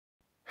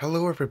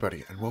Hello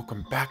everybody and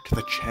welcome back to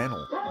the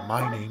channel.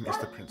 My name is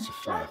the Prince of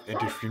FNAF, and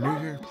if you're new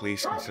here,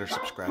 please consider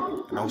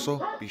subscribing, and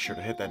also be sure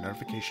to hit that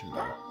notification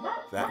bell.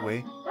 That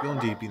way, you'll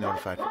indeed be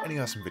notified for any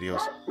awesome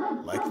videos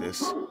like this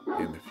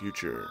in the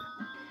future.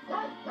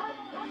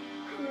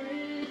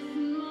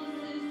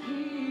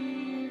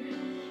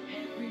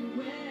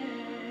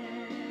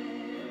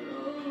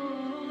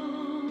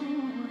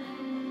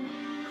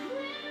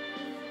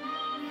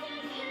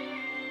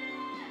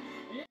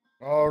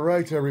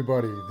 Alright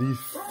everybody, the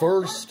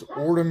first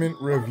ornament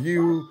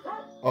review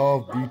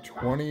of the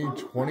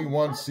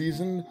 2021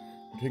 season.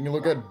 We're taking a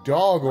look at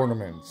dog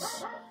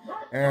ornaments.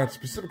 And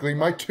specifically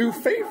my two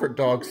favorite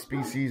dog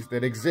species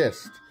that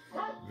exist.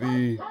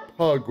 The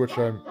pug, which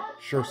I'm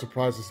sure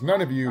surprises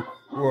none of you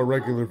who are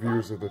regular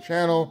viewers of the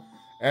channel,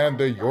 and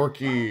the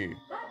Yorkie.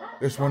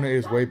 This one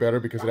is way better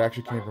because it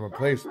actually came from a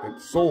place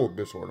that sold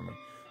this ornament.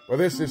 But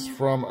this is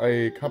from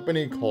a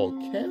company called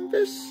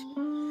Canvas.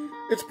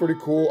 It's pretty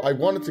cool. I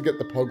wanted to get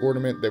the pug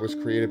ornament that was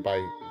created by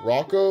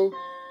Rocco.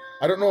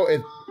 I don't know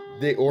if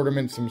the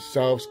ornaments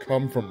themselves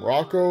come from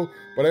Rocco,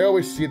 but I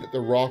always see that the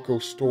Rocco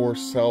store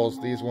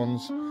sells these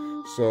ones.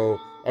 So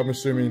I'm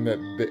assuming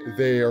that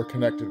they are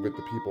connected with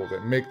the people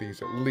that make these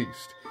at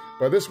least.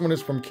 But this one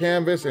is from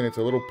Canvas, and it's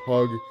a little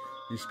pug.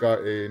 He's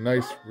got a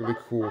nice, really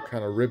cool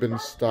kind of ribbon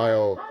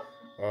style,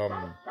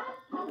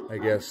 I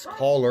guess,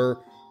 collar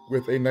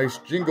with a nice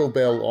jingle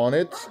bell on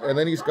it. And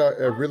then he's got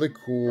a really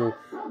cool,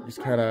 these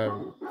kind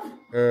of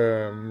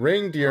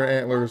reindeer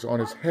antlers on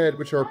his head,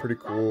 which are pretty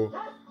cool.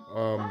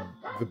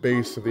 The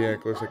base of the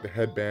antlers, like the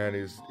headband,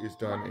 is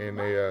done in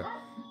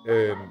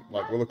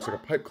like what looks like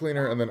a pipe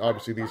cleaner, and then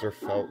obviously these are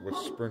felt with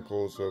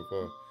sprinkles of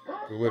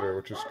glitter,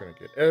 which is going to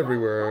get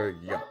everywhere.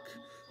 Yuck.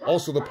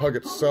 Also, the pug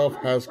itself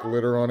has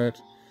glitter on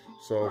it,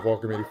 so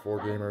Vulcan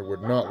 84 Gamer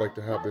would not like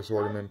to have this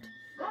ornament,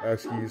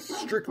 as he's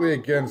strictly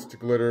against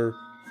glitter.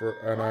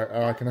 And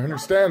I can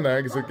understand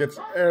that because it gets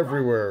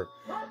everywhere.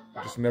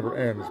 It just never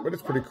ends, but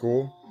it's pretty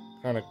cool.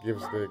 Kind of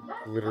gives the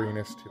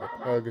glitteriness to the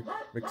pug,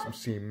 makes him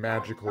seem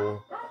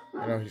magical.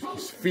 You know, he's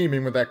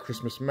theming with that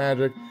Christmas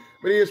magic,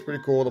 but he is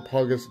pretty cool. The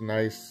pug is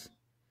nice.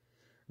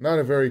 Not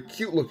a very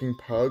cute-looking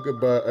pug,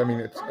 but I mean,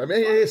 it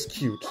is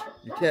cute.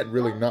 You can't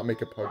really not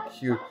make a pug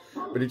cute,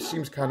 but it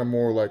seems kind of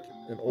more like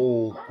an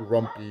old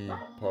grumpy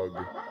pug.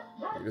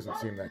 He doesn't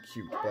seem that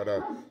cute, but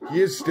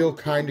he is still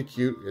kind of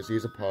cute as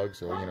he's a pug,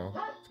 so you know,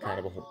 it's kind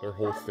of their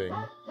whole thing.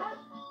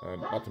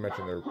 Not to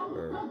mention their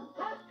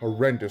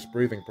horrendous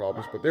breathing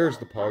problems, but there's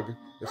the pug.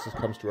 This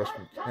comes to us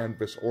from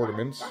Canvas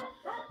Ornaments.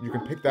 You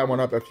can pick that one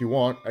up if you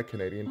want at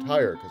Canadian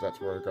Tire, because that's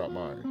where I got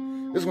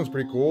mine. This one's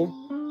pretty cool.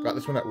 Got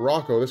this one at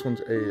Rocco. This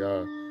one's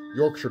a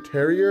Yorkshire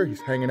Terrier.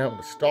 He's hanging out in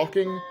a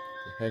stocking. You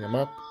hang him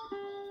up.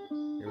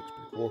 He looks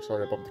pretty cool.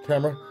 Sorry, I bumped the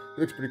camera.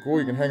 He looks pretty cool.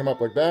 You can hang him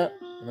up like that,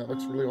 and that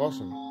looks really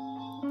awesome.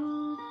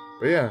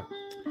 But yeah,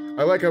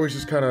 I like how he's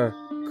just kind of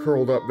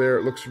curled up there.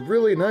 It looks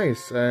really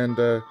nice, and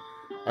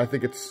I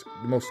think it's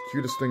the most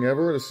cutest thing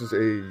ever. This is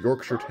a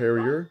Yorkshire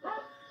Terrier,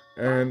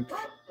 and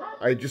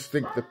I just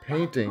think the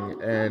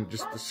painting and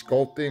just the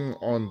sculpting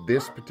on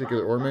this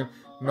particular ornament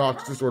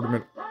knocks this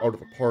ornament out of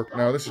the park.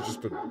 Now, this is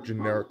just a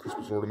generic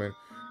Christmas ornament,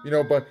 you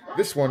know, but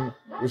this one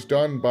was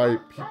done by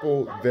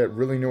people that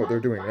really know what they're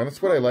doing. And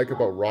that's what I like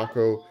about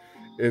Rocco,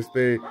 is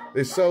they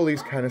sell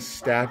these kind of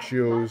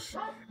statues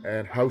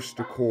and house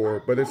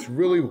decor, but it's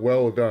really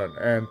well done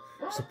and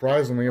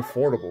surprisingly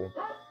affordable.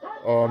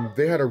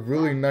 They had a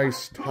really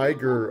nice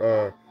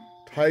tiger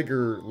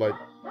like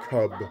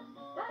cub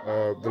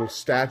little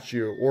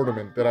statue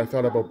ornament that I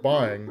thought about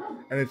buying,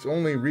 and it's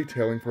only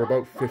retailing for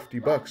about 50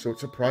 bucks, so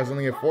it's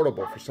surprisingly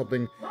affordable for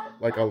something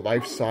like a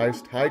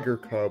life-size tiger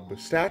cub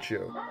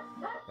statue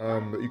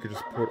that you could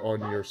just put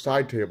on your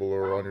side table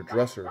or on your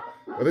dresser.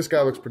 But this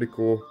guy looks pretty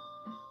cool.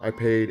 I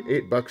paid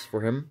 8 bucks for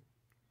him,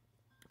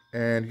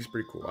 and he's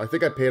pretty cool. I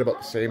think I paid about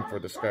the same for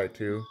this guy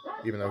too,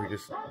 even though he's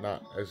just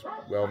not as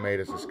well made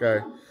as this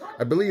guy.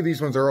 I believe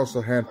these ones are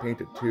also hand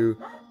painted too,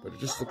 but it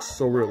just looks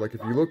so real. Like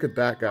if you look at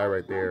that guy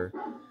right there,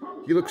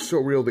 he looks so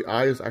real. The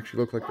eyes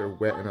actually look like they're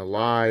wet and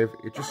alive.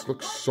 It just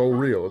looks so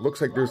real. It looks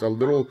like there's a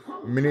little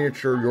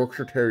miniature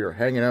Yorkshire Terrier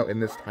hanging out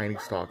in this tiny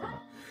stocking.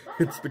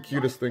 It's the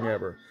cutest thing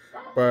ever.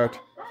 But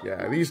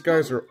yeah, these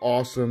guys are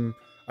awesome.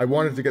 I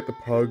wanted to get the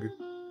pug,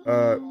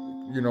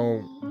 you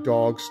know,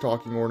 dog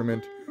stocking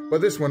ornament,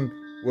 but this one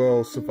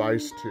will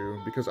suffice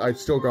too, because I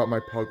still got my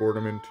pug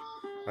ornament.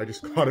 I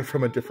just got it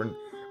from a different,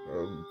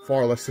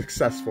 far less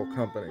successful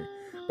company.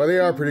 But they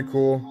are pretty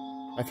cool.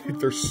 I think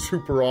they're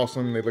super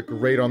awesome. They look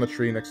great on the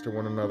tree next to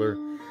one another.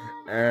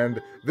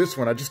 And this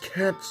one, I just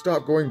can't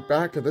stop going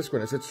back to this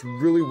one. It's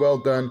really well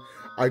done.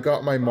 I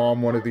got my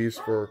mom one of these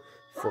for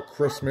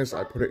Christmas.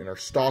 I put it in her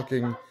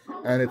stocking.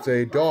 And it's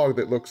a dog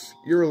that looks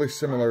eerily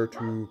similar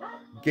to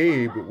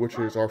Gabe, which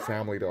is our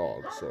family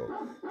dog. So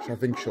I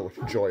think she'll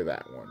enjoy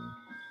that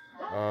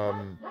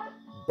one.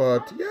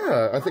 But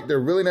yeah, I think they're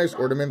really nice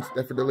ornaments.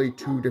 Definitely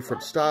two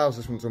different styles.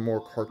 This one's a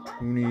more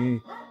cartoony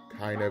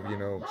kind of, you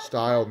know,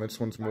 style, and this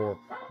one's more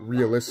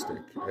realistic.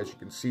 As you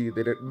can see,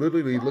 that it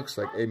literally looks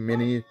like a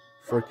mini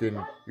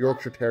freaking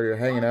Yorkshire Terrier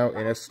hanging out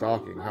in a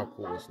stocking. How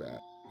cool is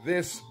that?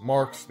 This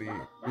marks the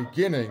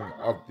beginning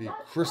of the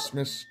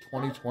Christmas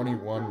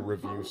 2021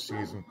 review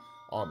season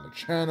on the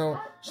channel,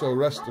 so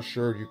rest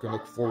assured you can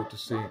look forward to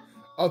seeing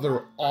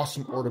other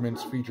awesome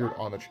ornaments featured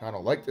on the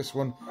channel like this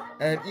one,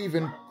 and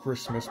even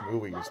Christmas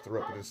movies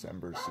throughout the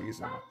December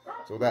season.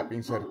 So that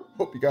being said,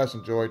 hope you guys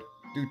enjoyed.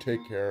 Do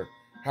take care,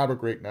 have a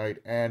great night,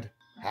 and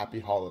happy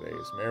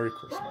holidays. Merry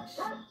Christmas.